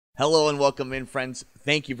Hello and welcome in, friends.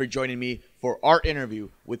 Thank you for joining me for our interview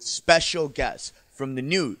with special guests from the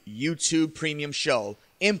new YouTube Premium show,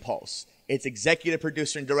 Impulse. Its executive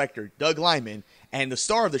producer and director, Doug Liman, and the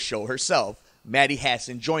star of the show herself, Maddie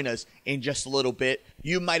Hasson, join us in just a little bit.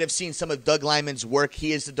 You might have seen some of Doug Liman's work.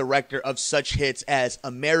 He is the director of such hits as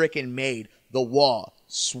American Made, The Wall,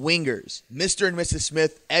 Swingers, Mr. and Mrs.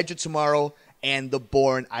 Smith, Edge of Tomorrow, and the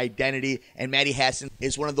Bourne Identity. And Maddie Hasson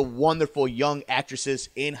is one of the wonderful young actresses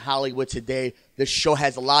in Hollywood today. The show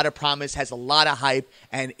has a lot of promise, has a lot of hype,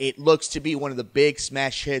 and it looks to be one of the big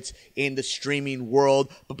smash hits in the streaming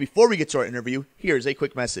world. But before we get to our interview, here's a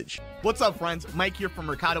quick message. What's up, friends? Mike here from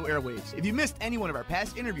Mercado Airwaves. If you missed any one of our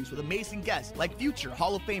past interviews with amazing guests like future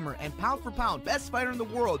Hall of Famer and pound for pound best fighter in the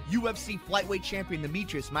world, UFC flyweight champion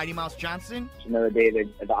Demetrius Mighty Mouse Johnson, another day at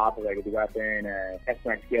the office, I get to go out there and test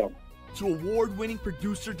my skill. to award-winning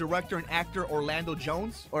producer, director, and actor Orlando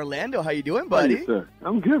Jones. Orlando, how you doing, buddy? Hey, sir.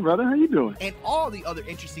 I'm good, brother. How you doing? And all the other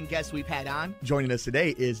interesting guests we've had on. Joining us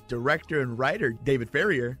today is director and writer David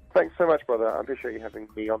Ferrier. Thanks so much, brother. I appreciate you having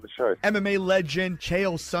me on the show. MMA legend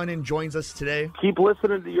Chael Sonnen joins us today. Keep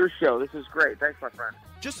listening to your show. This is great. Thanks, my friend.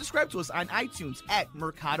 Just subscribe to us on iTunes at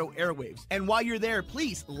Mercado Airwaves. And while you're there,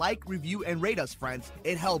 please like, review, and rate us, friends.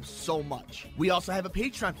 It helps so much. We also have a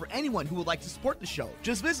Patreon for anyone who would like to support the show.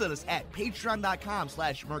 Just visit us at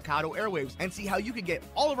patreon.com/Mercado Airwaves and see how you can get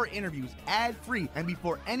all of our interviews ad-free and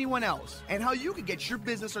before anyone else, and how you can get your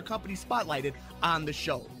business or company spotlighted on the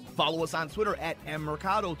show. Follow us on Twitter at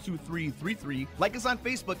mmercado2333. Like us on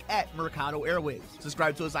Facebook at Mercado Airwaves.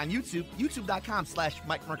 Subscribe to us on YouTube,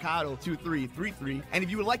 youtube.com/MikeMercado2333. And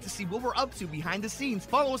if you would like to see what we're up to behind the scenes,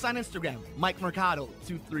 follow us on Instagram,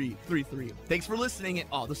 MikeMercado2333. Thanks for listening and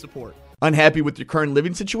all the support. Unhappy with your current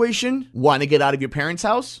living situation? Want to get out of your parents'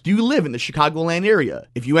 house? Do you live in the Chicagoland area?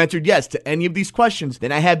 If you answered yes to any of these questions,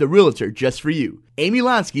 then I have the realtor just for you, Amy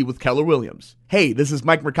Lonsky with Keller Williams. Hey, this is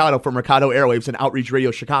Mike Mercado from Mercado Airwaves and Outreach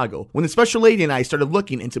Radio Chicago. When the special lady and I started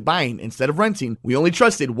looking into buying instead of renting, we only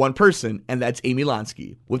trusted one person, and that's Amy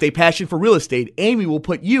Lonsky. With a passion for real estate, Amy will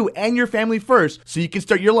put you and your family first so you can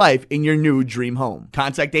start your life in your new dream home.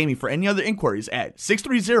 Contact Amy for any other inquiries at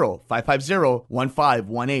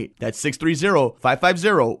 630-550-1518. That's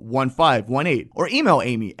 630-550-1518. Or email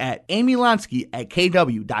Amy at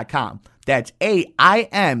amylonsky@kw.com. That's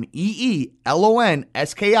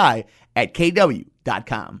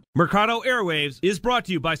AIMEELONSKI@kw.com. Mercado Airwaves is brought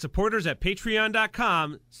to you by supporters at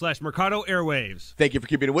patreon.com/Mercado Airwaves. Thank you for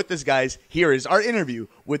keeping it with us, guys. Here is our interview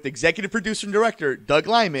with executive producer and director Doug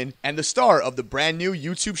Liman and the star of the brand new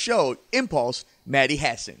YouTube show, Impulse, Maddie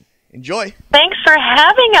Hasson. Enjoy. Thanks for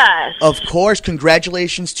having us. Of course,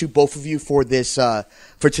 congratulations to both of you for this,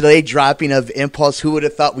 for today dropping of Impulse. Who would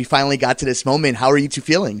have thought we finally got to this moment? How are you two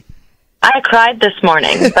feeling? I cried this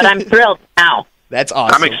morning, but I'm thrilled now. That's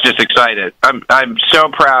awesome. I'm just excited. I'm so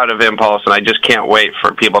proud of Impulse, and I just can't wait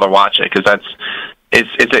for people to watch it because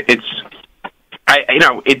it's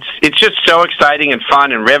just so exciting and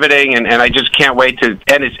fun and riveting, and I just can't wait to.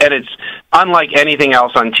 And it's unlike anything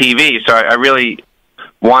else on TV, so I really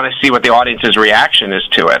want to see what the audience's reaction is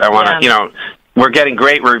to it. I want to, we're getting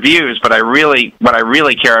great reviews, but what I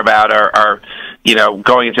really care about are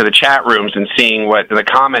going into the chat rooms and seeing what in the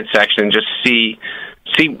comment section, just see,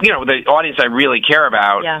 the audience I really care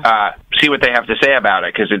about, see what they have to say about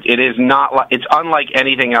it, because it's unlike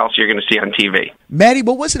anything else you're going to see on TV. Maddie,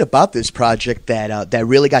 what was it about this project that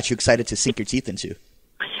really got you excited to sink your teeth into?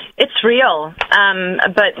 It's real,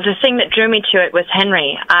 but the thing that drew me to it was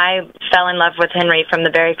Henry. I fell in love with Henry from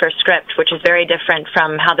the very first script, which is very different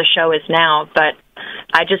from how the show is now, but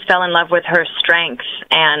I just fell in love with her strength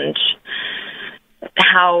and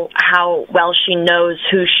how well she knows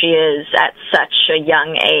who she is at such a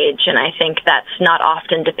young age, and I think that's not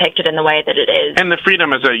often depicted in the way that it is. And the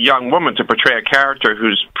freedom as a young woman to portray a character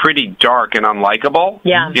who's pretty dark and unlikable.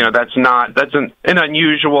 Yeah. That's an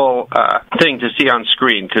unusual thing to see on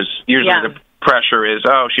screen, because usually the pressure is,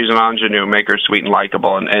 she's an ingenue, make her sweet and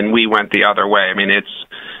likable, and we went the other way. I mean,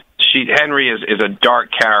 Henry is a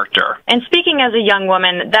dark character. And speaking as a young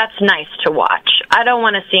woman, that's nice to watch. I don't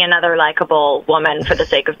want to see another likable woman for the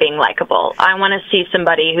sake of being likable. I want to see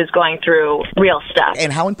somebody who's going through real stuff.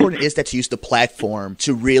 And how important is that to use the platform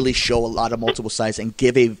to really show a lot of multiple sides and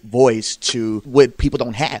give a voice to what people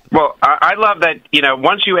don't have? Well, I love that,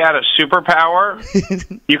 once you add a superpower,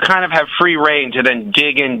 you kind of have free reign to then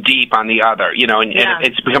dig in deep on the other, and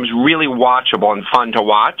it becomes really watchable and fun to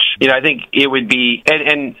watch. I think it would be,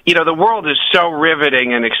 and the world is so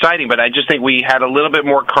riveting and exciting, but I just think we had a little bit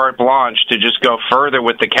more carte blanche to just go further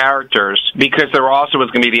with the characters, because there also was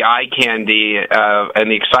going to be the eye candy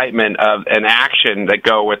and the excitement of an action that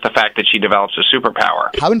go with the fact that she develops a superpower.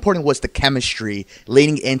 How important was the chemistry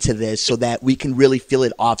leading into this so that we can really feel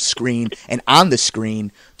it off screen and on the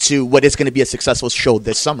screen to what is going to be a successful show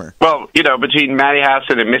this summer? Well, between Maddie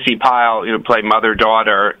Hasson and Missy Pyle, play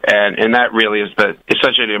mother-daughter, and that really is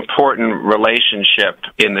such an important relationship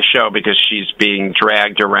in the show, because she's being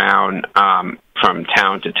dragged around from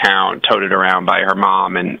town to town, toted around by her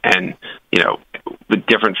mom, and with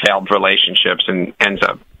different failed relationships, and ends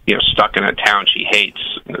up stuck in a town she hates,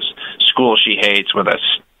 in this school she hates, with a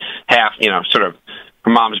half sort of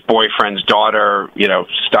her mom's boyfriend's daughter,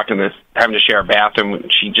 stuck in this, having to share a bathroom.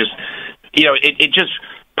 She just, it just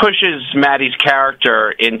pushes Maddie's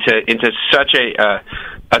character into such a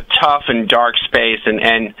tough and dark space,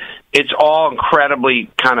 and it's all incredibly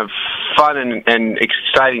kind of fun and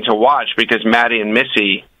exciting to watch, because Maddie and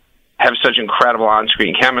Missy have such incredible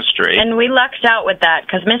on-screen chemistry. And we lucked out with that,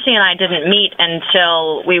 because Missy and I didn't meet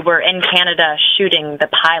until we were in Canada shooting the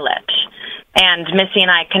pilot. And Missy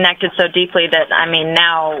and I connected so deeply that,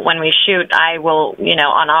 now when we shoot, I will,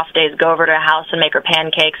 on off days go over to her house and make her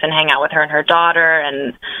pancakes and hang out with her and her daughter.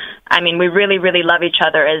 And, we really, really love each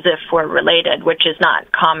other as if we're related, which is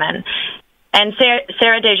not common. And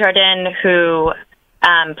Sarah Desjardins, who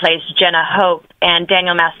plays Jenna Hope, and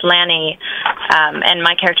Daniel Maslany and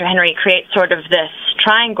my character Henry create sort of this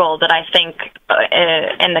triangle that I think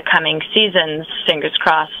in the coming seasons, fingers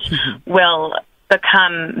crossed, will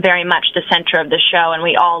become very much the center of the show, and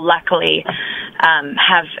we all luckily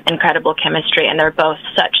have incredible chemistry, and they're both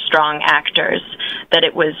such strong actors that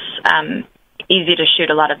it was easy to shoot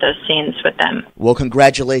a lot of those scenes with them. Well,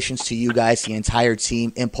 congratulations to you guys, the entire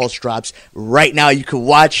team. Impulse drops right now. You can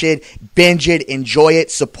watch it, binge it, enjoy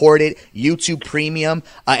it, support it. YouTube Premium.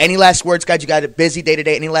 Any last words, guys? You got a busy day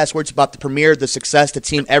today. Any last words about the premiere, the success, the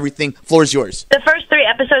team, everything? Floor is yours. The first 3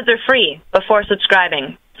 episodes are free before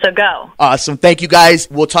subscribing, so go. Awesome. Thank you, guys.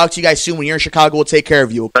 We'll talk to you guys soon. When you're in Chicago, we'll take care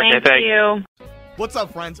of you. Thank you. What's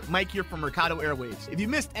up, friends? Mike here from Mercado Airwaves. If you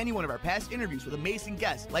missed any one of our past interviews with amazing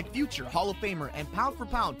guests like future Hall of Famer and pound for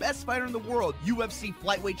pound best fighter in the world, UFC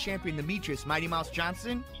flyweight champion Demetrius Mighty Mouse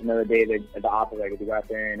Johnson, Another day at the office, I get to go out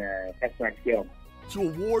there and test my skill. to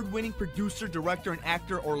award-winning producer, director, and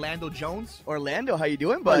actor Orlando Jones. Orlando, how you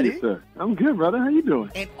doing, buddy? Hey, sir. I'm good, brother. How you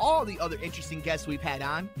doing? And all the other interesting guests we've had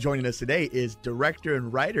on. Joining us today is director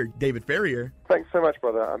and writer David Ferrier. Thanks so much,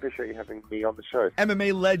 brother. I appreciate you having me on the show.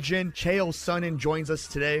 MMA legend Chael Sonnen joins us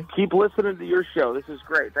today. Keep listening to your show. This is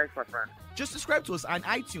great. Thanks, my friend. Just subscribe to us on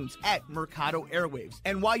iTunes at Mercado Airwaves.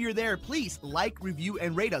 And while you're there, please like, review,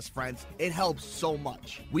 and rate us, friends. It helps so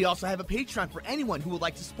much. We also have a Patreon for anyone who would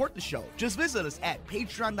like to support the show. Just visit us at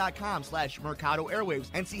patreon.com/Mercado Airwaves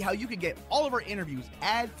and see how you can get all of our interviews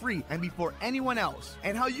ad-free and before anyone else,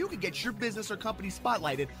 and how you can get your business or company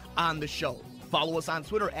spotlighted on the show. Follow us on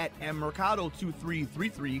Twitter at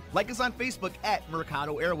mmercado2333. Like us on Facebook at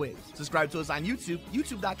Mercado Airwaves. Subscribe to us on YouTube,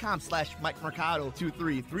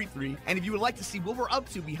 youtube.com/MikeMercado2333. And if you would like to see what we're up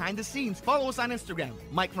to behind the scenes, follow us on Instagram,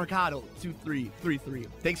 MikeMercado2333.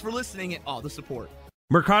 Thanks for listening and all the support.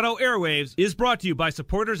 Mercado Airwaves is brought to you by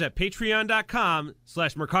supporters at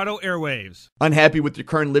patreon.com/Mercado Airwaves. Unhappy with your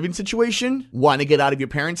current living situation? Want to get out of your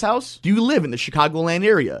parents' house? Do you live in the Chicagoland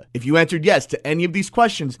area? If you answered yes to any of these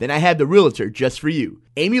questions, then I have the realtor just for you,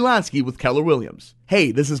 Amy Lonsky with Keller Williams.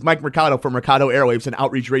 Hey, this is Mike Mercado from Mercado Airwaves and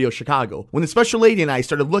Outreach Radio Chicago. When the special lady and I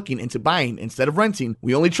started looking into buying instead of renting,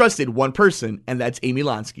 we only trusted one person, and that's Amy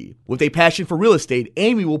Lonsky. With a passion for real estate,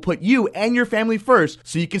 Amy will put you and your family first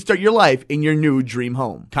so you can start your life in your new dream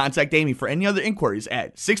home. Contact Amy for any other inquiries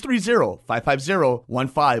at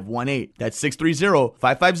 630-550-1518. That's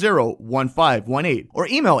 630-550-1518. Or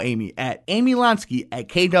email Amy at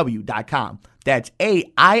amylonsky@kw.com. That's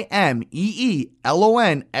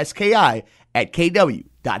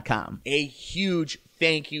AIMEELONSKI@kw.com. A huge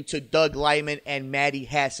thank you to Doug Liman and Maddie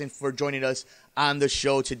Hasson for joining us on the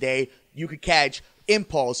show today. You can catch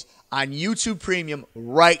Impulse on YouTube Premium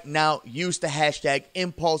right now. Use the hashtag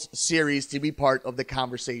Impulse Series to be part of the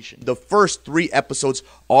conversation. The first 3 episodes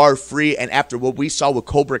are free, and after what we saw with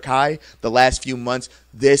Cobra Kai the last few months,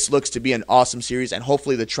 this looks to be an awesome series, and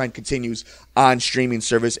hopefully the trend continues on streaming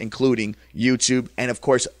service, including YouTube. And of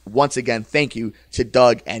course, once again, thank you to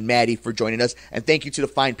Doug and Maddie for joining us, and thank you to the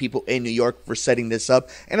fine people in New York for setting this up.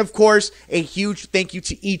 And of course, a huge thank you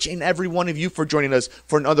to each and every one of you for joining us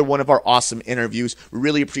for another one of our awesome interviews. We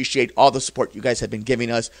really appreciate all the support you guys have been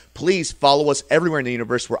giving us. Please follow us everywhere in the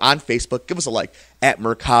universe. We're on Facebook. Give us a like at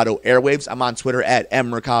Mercado Airwaves. I'm on Twitter at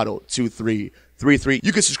mmercado2333. 2333.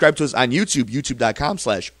 You can subscribe to us on YouTube,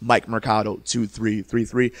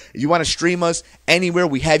 youtube.com/MikeMercado2333. If you want to stream us anywhere,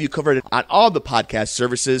 we have you covered on all the podcast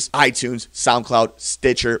services, iTunes, SoundCloud,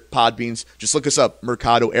 Stitcher, Podbeans. Just look us up,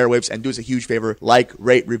 Mercado Airwaves, and do us a huge favor, like,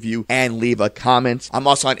 rate, review, and leave a comment. I'm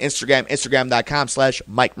also on Instagram,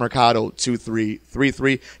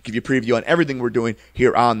 instagram.com/MikeMercado2333. Give you a preview on everything we're doing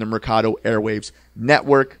here on the Mercado Airwaves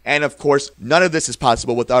Network. And of course, none of this is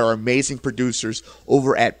possible without our amazing producers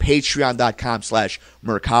over at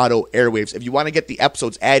patreon.com/Mercado Airwaves. If you want to get the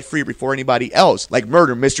episodes ad-free before anybody else, like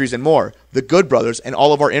Murder, Mysteries, and More, The Good Brothers, and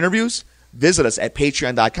all of our interviews, visit us at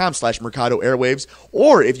patreon.com/Mercado Airwaves.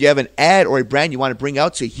 Or if you have an ad or a brand you want to bring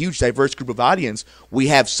out to a huge, diverse group of audience, we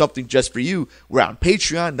have something just for you. We're on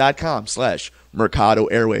patreon.com/Mercado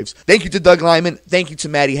Airwaves. Thank you to Doug Liman. Thank you to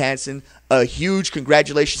Maddie Hasson. A huge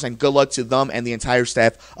congratulations and good luck to them and the entire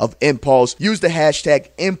staff of Impulse. Use the hashtag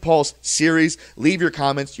ImpulseSeries. Leave your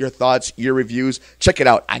comments, your thoughts, your reviews. Check it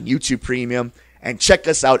out on YouTube Premium. And check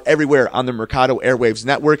us out everywhere on the Mercado Airwaves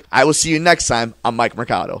Network. I will see you next time. I'm Mike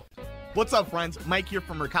Mercado. What's up, friends? Mike here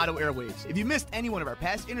from Mercado Airwaves. If you missed any one of our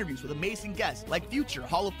past interviews with amazing guests like future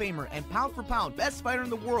Hall of Famer and pound for pound best fighter in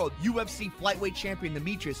the world, UFC flyweight champion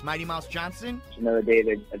Demetrius Mighty Mouse Johnson, It's another day at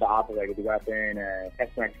the office. I get to go out there and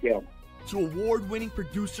test my skill. to award-winning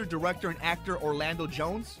producer, director, and actor Orlando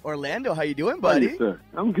Jones. Orlando, how you doing, Hey, buddy? sir.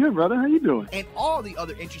 I'm good, brother. How you doing? And all the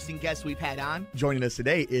other interesting guests we've had on. Joining us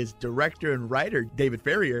today is director and writer David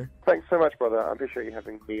Ferrier. Thanks so much, brother. I appreciate you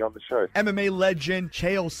having me on the show. MMA legend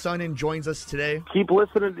Chael Sonnen joins us today. Keep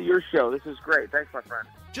listening to your show. This is great. Thanks, my friend.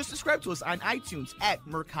 Just subscribe to us on iTunes at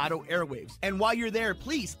Mercado Airwaves. And while you're there,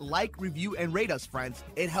 please like, review, and rate us, friends.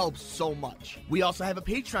 It helps so much. We also have a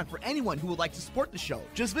Patreon for anyone who would like to support the show.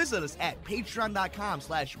 Just visit us at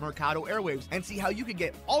patreon.com/Mercado Airwaves and see how you can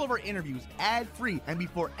get all of our interviews ad-free and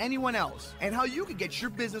before anyone else, and how you can get your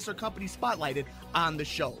business or company spotlighted on the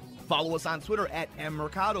show. Follow us on Twitter at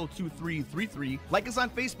mmercado2333. Like us on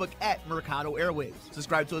Facebook at Mercado Airwaves.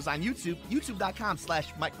 Subscribe to us on YouTube,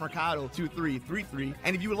 youtube.com/MikeMercado2333.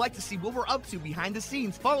 And if you would like to see what we're up to behind the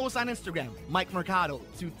scenes, follow us on Instagram,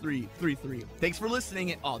 MikeMercado2333. Thanks for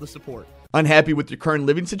listening and all the support. Unhappy with your current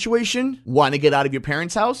living situation? Want to get out of your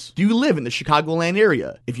parents' house? Do you live in the Chicagoland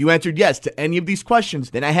area? If you answered yes to any of these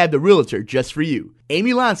questions, then I have the realtor just for you,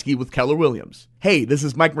 Amy Lonsky with Keller Williams. Hey, this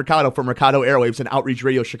is Mike Mercado from Mercado Airwaves and Outreach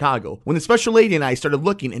Radio Chicago. When the special lady and I started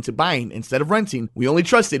looking into buying instead of renting, we only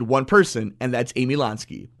trusted one person, and that's Amy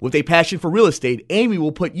Lonsky. With a passion for real estate, Amy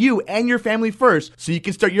will put you and your family first so you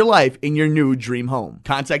can start your life in your new dream home.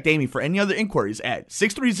 Contact Amy for any other inquiries at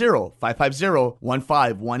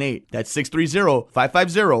 630-550-1518. That's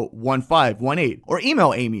 630-550-1518. Or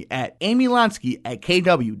email Amy at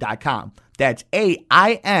amylonsky@kw.com. That's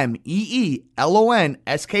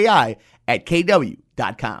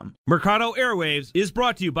AIMEELONSKI@kw.com. Mercado Airwaves is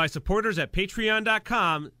brought to you by supporters at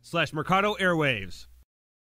patreon.com/Mercado Airwaves.